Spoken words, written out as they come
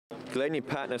Glen, your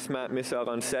partner Smart Missile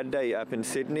on Saturday up in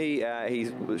Sydney. He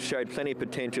showed plenty of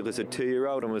potential as a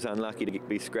 2-year-old and was unlucky to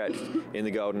be scratched in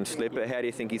the Golden Slipper. How do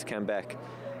you think he's come back?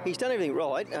 He's done everything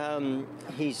right.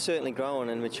 He's certainly grown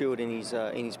and matured in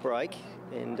his break,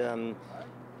 and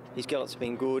his gallop's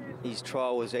been good. His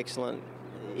trial was excellent.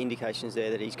 Indications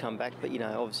there that he's come back, but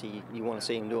obviously you want to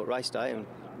see him do it race day, and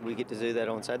we get to do that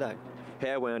on Saturday.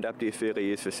 How wound up do you feel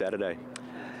he is for Saturday?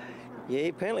 Yeah,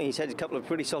 apparently he's had a couple of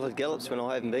pretty solid gallops when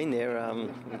I haven't been there.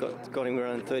 Got him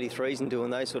around 33s and doing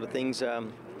those sort of things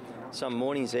some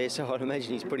mornings there, so I'd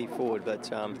imagine he's pretty forward. But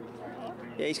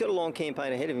yeah, he's got a long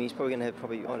campaign ahead of him. He's probably going to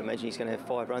have, I'd imagine he's going to have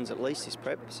 5 runs at least this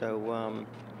prep. So,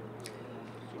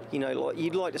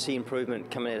 you'd like to see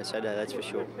improvement coming out of Saturday, that's for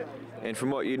sure. And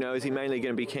from what you know, is he mainly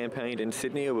going to be campaigned in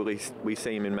Sydney, or will we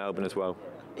see him in Melbourne as well?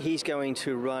 He's going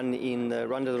to run in the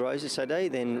Run to the Roses Saturday,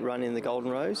 then run in the Golden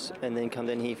Rose, and then come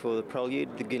down here for the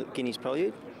Prelude, the Guineas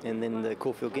Prelude, and then the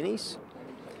Caulfield Guineas.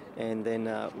 And then,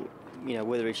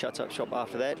 whether he shuts up shop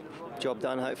after that, job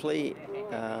done hopefully,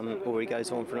 or he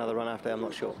goes on for another run after that, I'm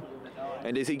not sure.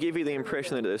 And does he give you the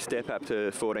impression that the step up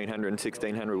to 1400 and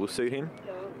 1600 will suit him?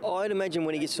 I'd imagine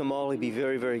when he gets to a mile, he'll be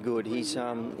very, very good. He's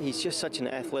just such an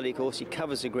athletic horse. He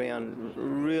covers the ground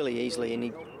really easily,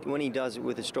 and when he does it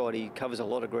with a stride, he covers a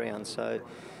lot of ground. So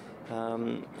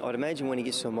I'd imagine when he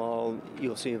gets to a mile,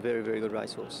 you'll see a very, very good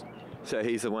racehorse. So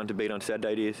he's the one to beat on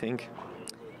Saturday, do you think?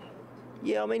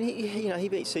 Yeah, I mean, he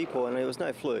beat Seapoy, and it was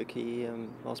no fluke. I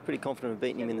was pretty confident of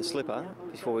beating him in the slipper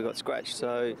before we got scratched.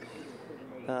 So.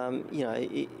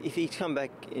 If he's come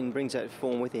back and brings that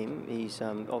form with him, he's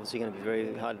obviously going to be a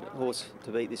very hard horse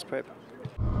to beat this prep.